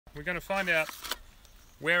We're going to find out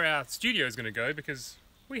where our studio is going to go because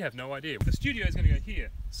we have no idea. The studio is going to go here,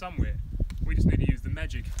 somewhere. We just need to use the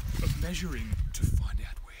magic of measuring to find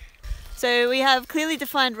out where. So we have clearly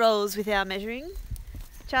defined roles with our measuring.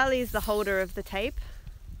 Charlie is the holder of the tape.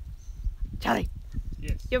 Charlie!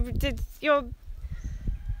 Yes. You're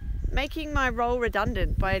making my role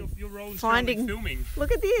redundant by your role is finding... filming.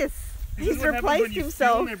 Look at this! He's replaced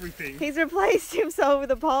himself. He's replaced himself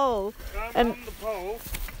with a pole. I'm the pole,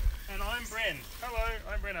 and I'm Bren. Hello,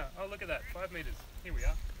 I'm Brenna. Oh, look at that, 5 meters. Here we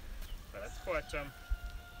are. So that's quite,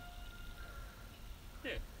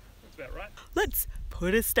 yeah, that's about right. Let's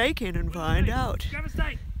put a stake in and find out. Grab a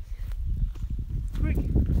stake. Quick.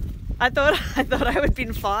 I thought I would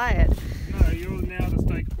been fired. No, you're now the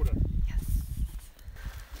stake putter. Yes.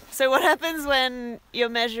 So what happens when you're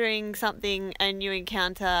measuring something and you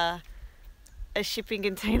encounter a shipping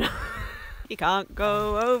container? You can't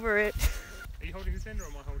go over it. Are you holding this end or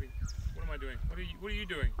am I holding? What am I doing? What are you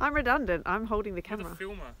doing? I'm redundant. I'm holding the camera. You're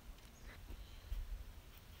the filmer.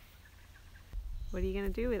 What are you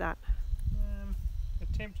going to do with that?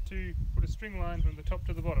 Attempt to put a string line from the top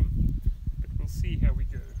to the bottom, but we'll see how we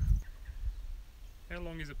go. How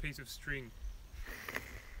long is a piece of string?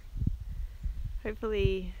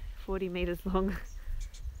 Hopefully 40 meters long.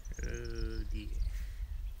 Oh dear.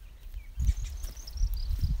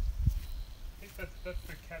 I think that's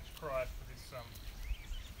the catch cry for this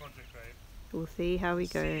project, babe. We'll see how we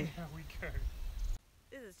go. See how we go.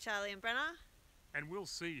 This is Charlie and Brenna. And we'll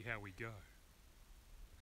see how we go.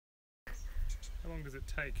 How long does it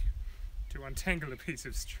take to untangle a piece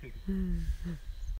of string?